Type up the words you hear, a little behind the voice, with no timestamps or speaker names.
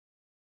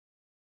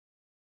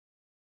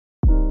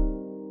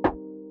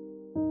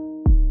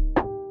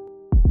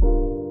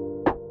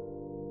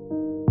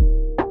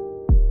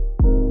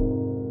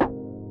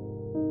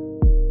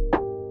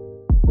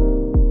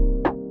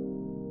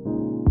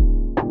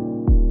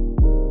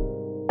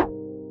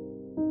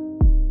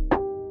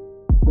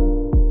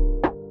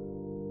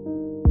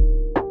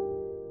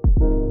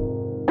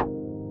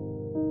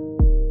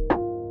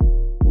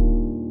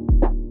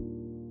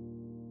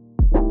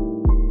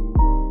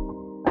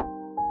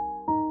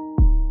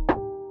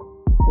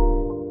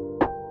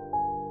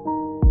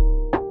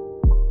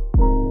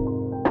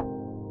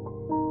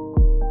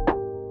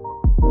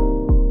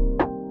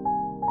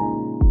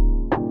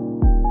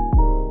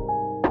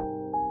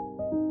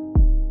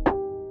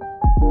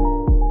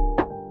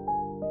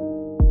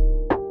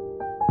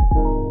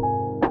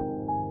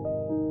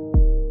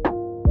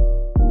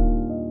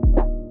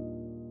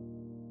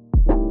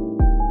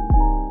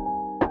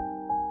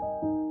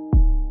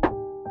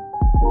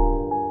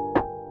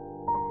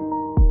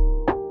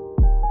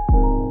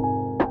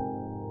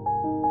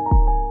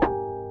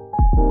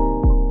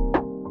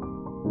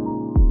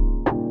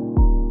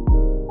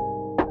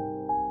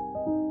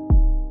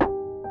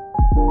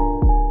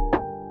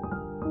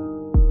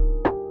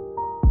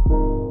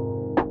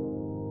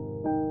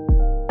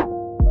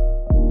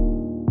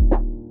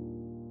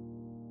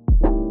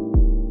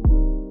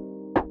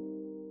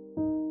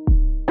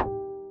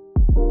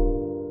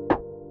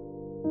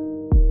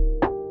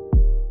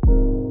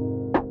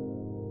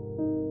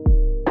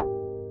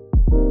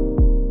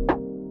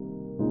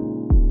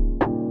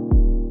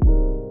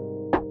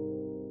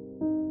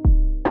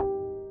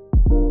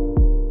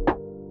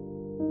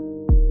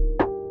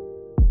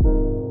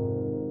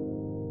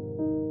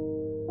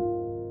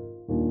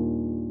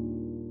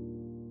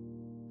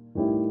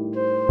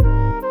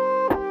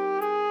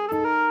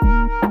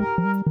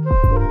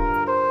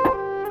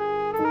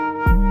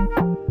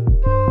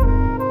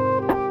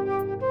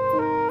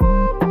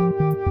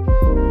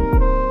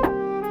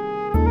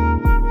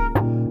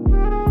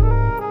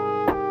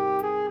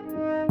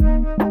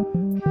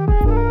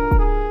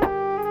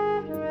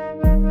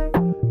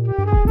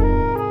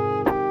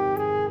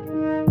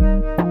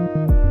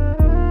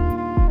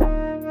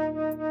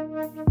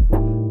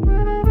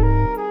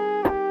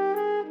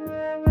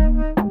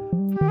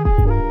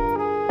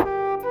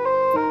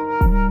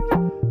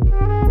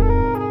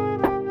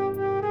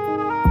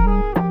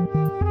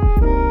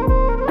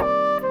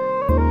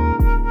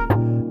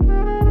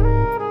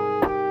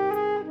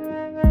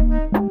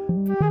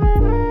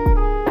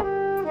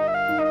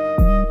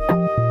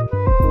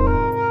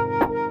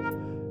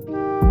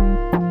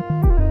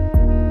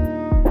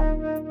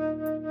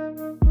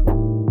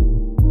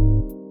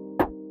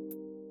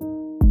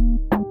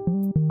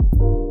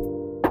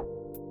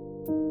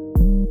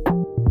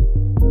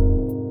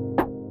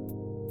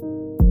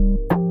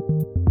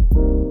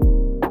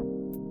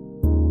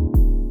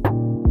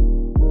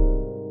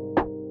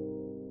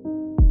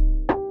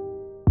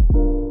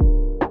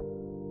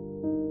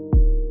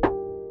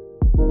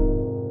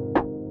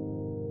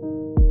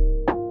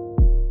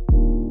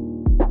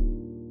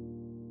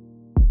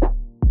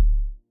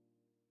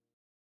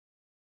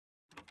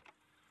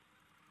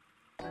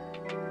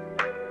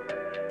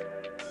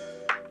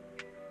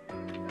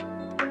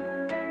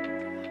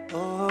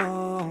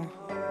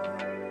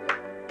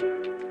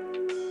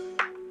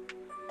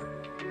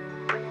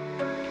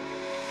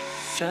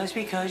Just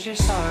because you're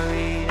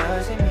sorry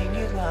doesn't mean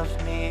you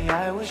love me.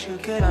 I wish you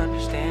could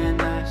understand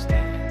that.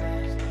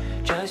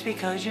 Just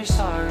because you're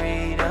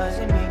sorry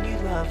doesn't mean you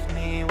love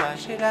me. Why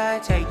should I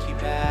take you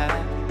back?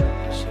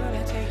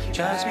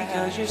 Just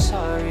because you're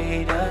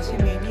sorry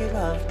doesn't mean you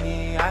love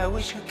me. I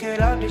wish you could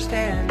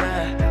understand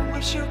that. I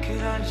wish you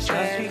could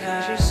understand. Just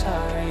because you're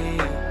sorry.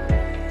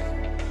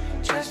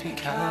 Just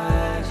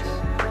because.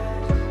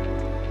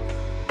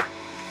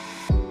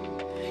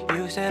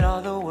 You said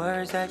all the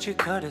words that you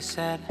could have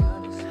said.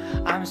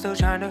 I'm still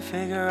trying to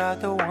figure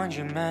out the ones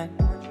you meant.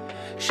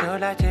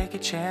 Should I take a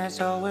chance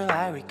or will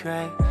I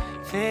regret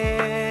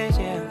this?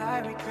 Yeah. Will I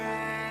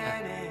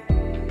regret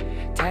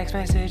it? Text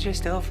messages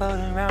still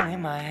floating around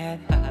in my head.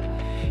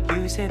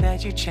 You said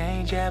that you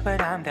changed, yeah, but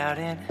I'm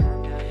doubting.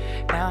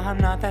 Now I'm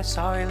not that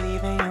sorry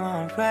leaving you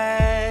on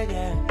red,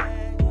 yeah.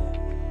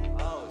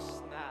 Oh,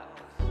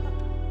 snap.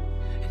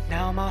 And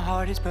now my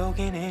heart is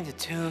broken into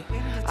two.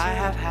 I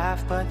have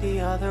half, but the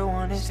other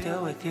one is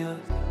still with you.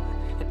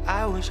 And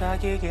I wish I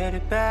could get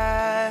it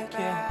back,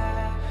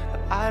 yeah.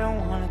 But I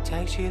don't wanna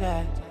text you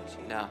that,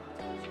 no.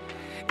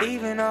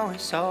 Even though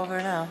it's over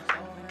now.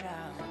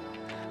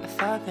 I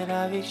thought that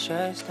I'd be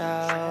stressed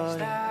out,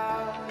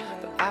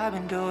 but I've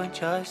been doing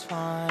just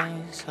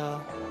fine,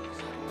 so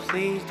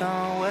please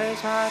don't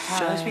waste my time.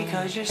 Just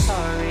because you're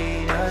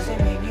sorry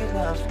doesn't mean you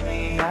love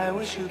me. I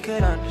wish you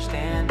could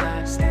understand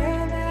that.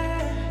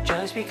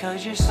 Just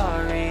because you're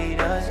sorry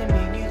doesn't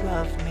mean you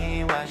love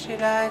me. Why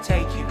should I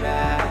take you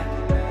back?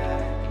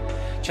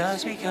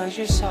 Just because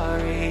you're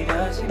sorry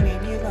doesn't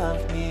mean you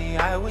love me.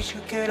 I wish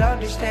you could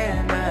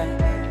understand that.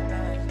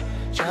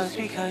 Just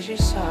because you're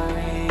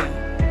sorry.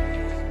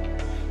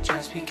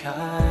 Just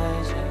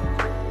because.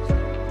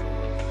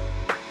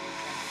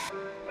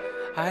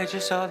 I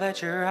just saw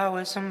that you're out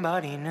with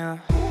somebody new.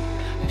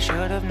 I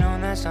should have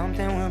known that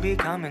something will be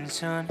coming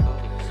soon.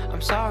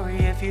 I'm sorry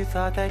if you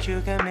thought that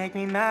you could make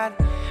me mad.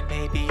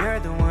 Maybe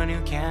you're the one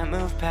who can't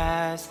move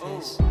past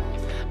this.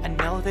 I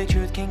know the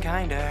truth can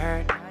kinda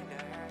hurt.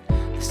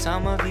 The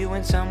sum of you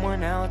and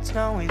someone else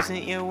no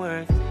isn't your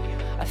worth.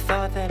 I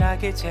thought that I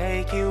could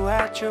take you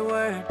at your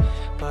word,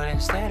 but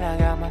instead I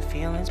got my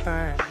feelings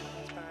burned.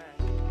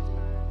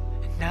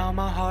 Now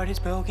my heart is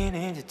broken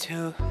into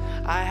two.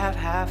 I have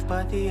half,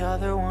 but the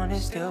other one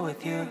is still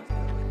with you.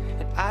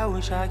 And I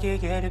wish I could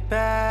get it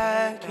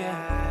back,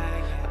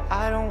 yeah. But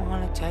I don't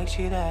wanna text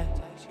you that,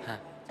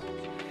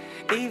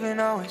 even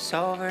though it's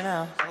over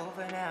now.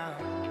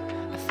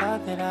 I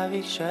thought that I'd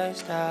be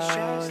stressed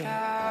out,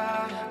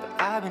 yeah.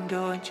 But I've been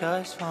doing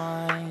just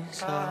fine,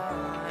 so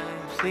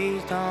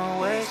please don't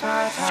waste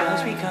my time.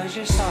 Just because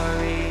you're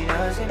sorry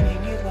doesn't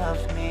mean you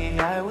love me.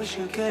 I wish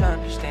you could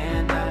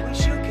understand that.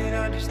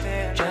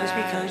 Just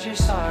because you're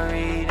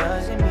sorry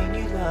doesn't mean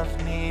you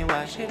love me.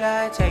 Why should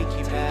I take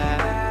you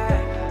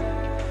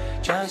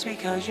back? Just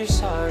because you're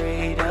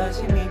sorry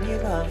doesn't mean you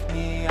love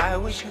me. I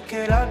wish you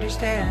could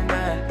understand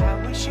that.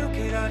 I wish you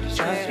could understand.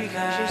 Just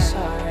because you're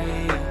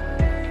sorry.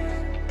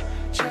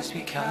 Just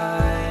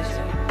because.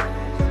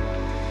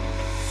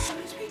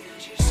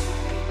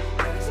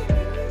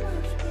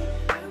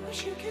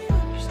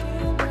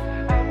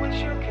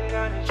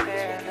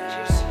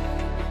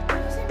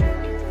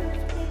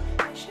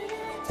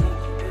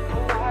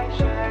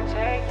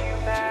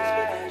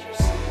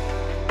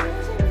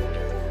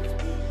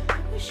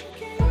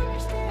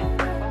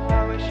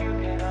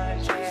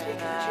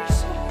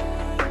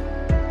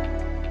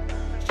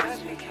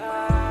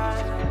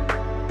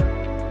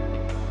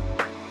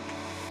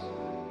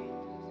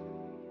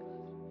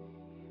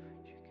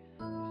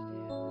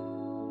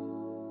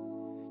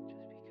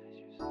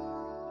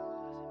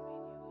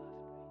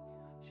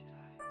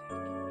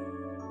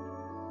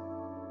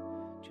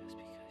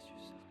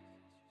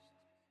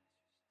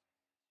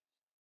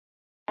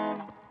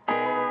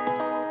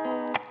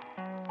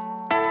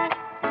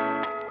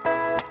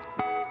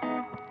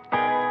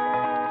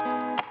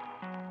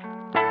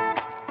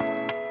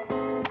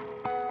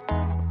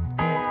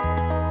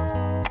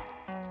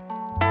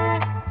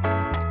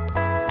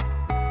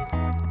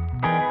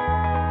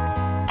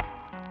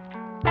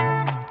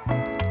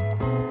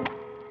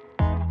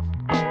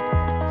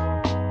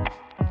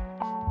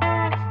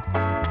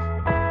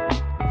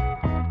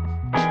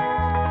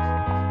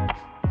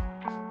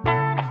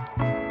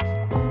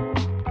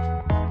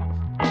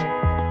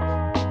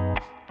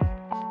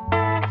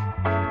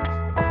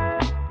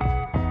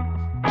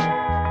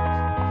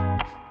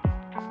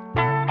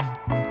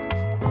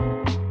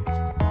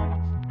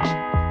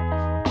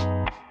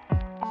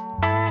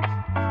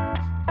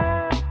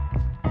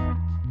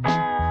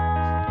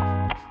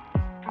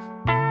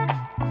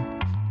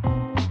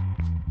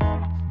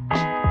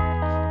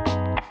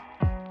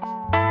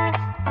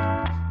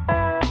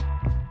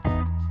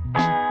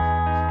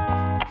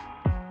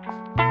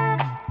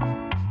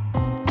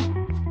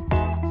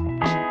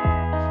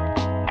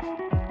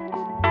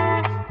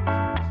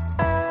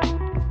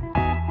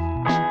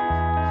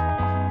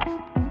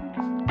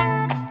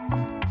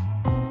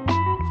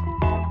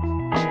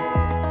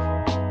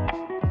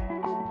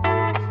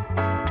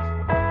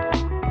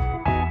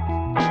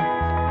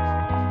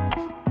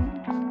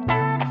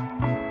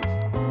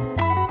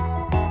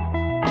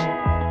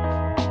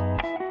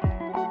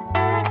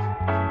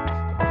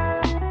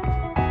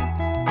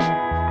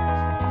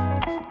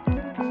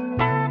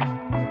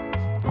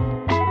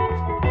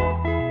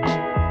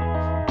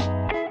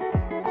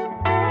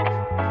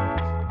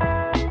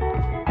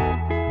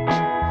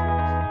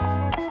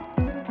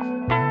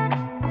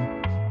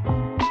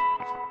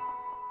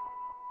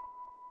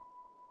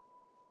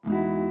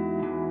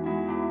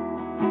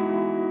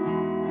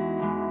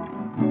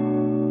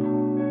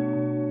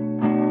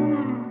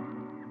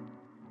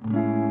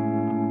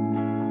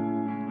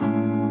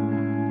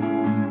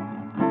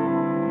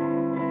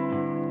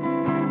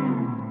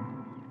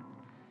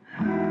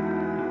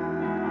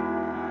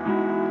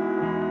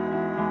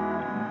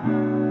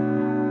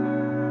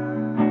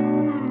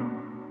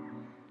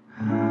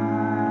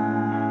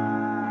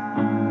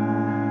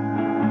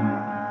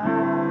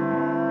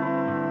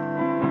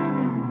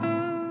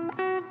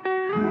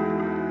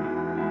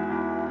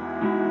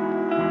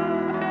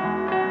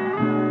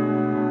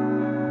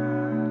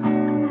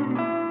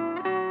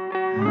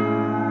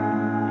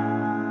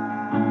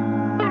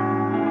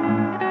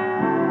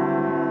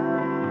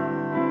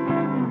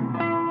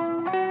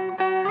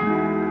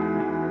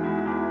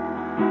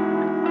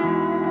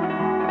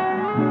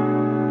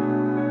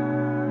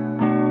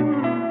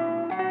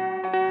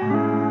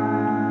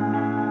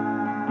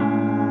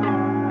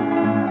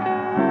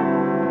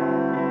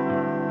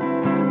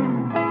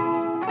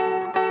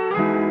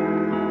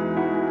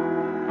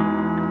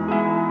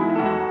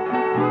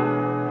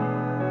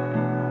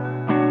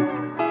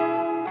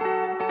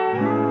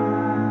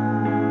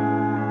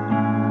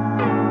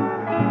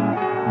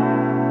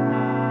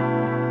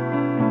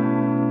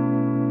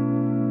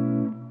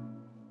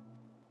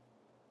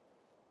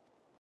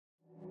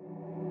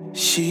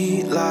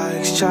 She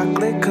likes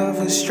chocolate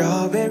covered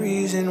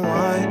strawberries and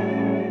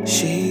wine.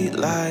 She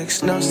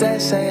likes notes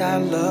that say I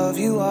love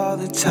you all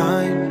the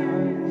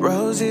time.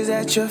 Roses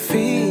at your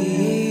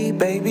feet,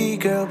 baby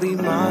girl be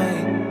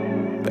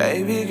mine.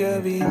 Baby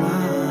girl be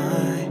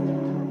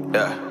mine.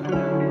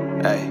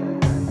 Yeah, hey.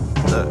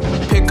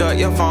 Look, pick up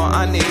your phone,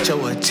 I need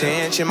your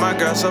attention. My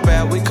girl so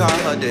bad, we call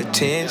her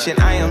detention.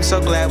 I am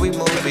so glad we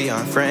moved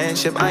beyond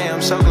friendship. I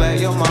am so glad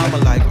your mama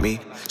like me.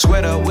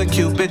 Sweat up with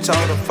Cupid,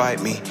 told her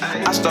fight me.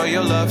 I stole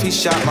your love, he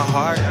shot my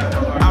heart.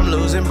 I'm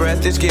losing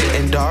breath, it's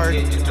getting dark.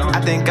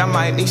 I think I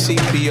might need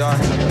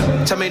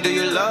CPR. Tell me, do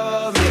you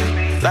love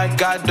me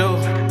like I do?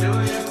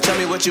 Tell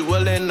me what you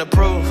willing to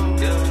prove,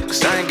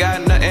 cause I ain't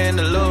got nothing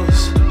to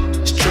lose.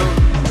 It's true,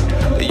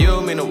 you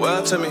mean the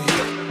world to me.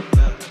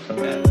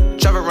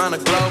 Travel around the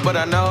globe, but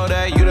I know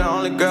that you the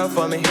only girl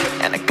for me.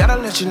 And I gotta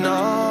let you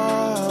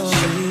know,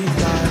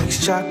 she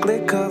likes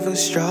chocolate covered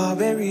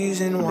strawberries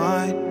and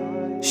wine.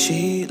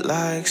 She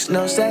likes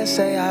notes that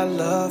say I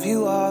love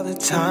you all the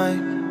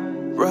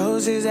time.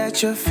 Roses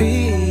at your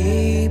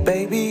feet,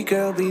 baby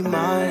girl be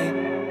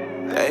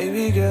mine.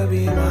 Baby girl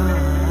be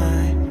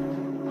mine.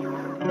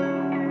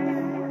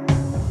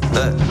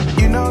 Look,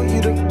 you know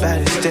you the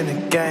baddest in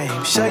the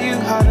game. Show you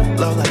how to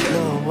blow like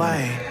Lil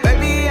Wayne.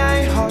 Baby, I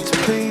ain't hard to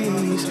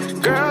please.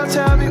 Girl,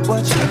 tell me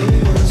what you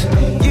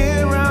need.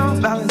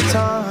 Year-round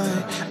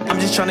Valentine, I'm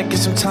just tryna get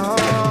some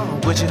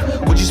time with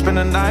you. Would you spend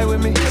the night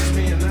with me?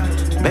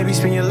 Maybe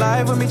spend your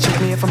life with me. Check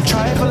me if I'm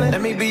trifling.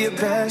 Let me be your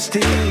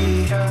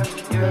bestie.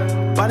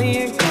 Bonnie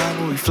and Clyde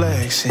when we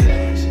flexing.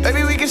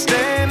 Baby, we can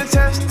stand the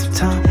test of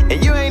time.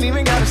 And you ain't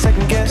even gotta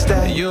second guess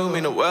that. You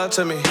mean the world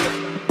to me.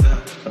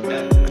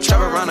 I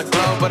travel around the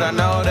globe, but I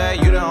know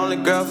that you the only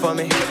girl for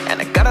me.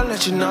 And I gotta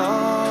let you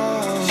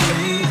know,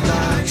 she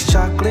likes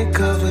chocolate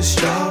covered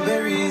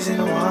strawberries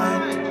and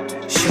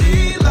wine.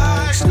 She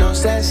likes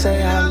notes that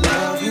say I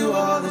love you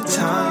all the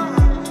time.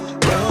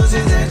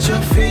 Roses at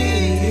your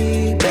feet,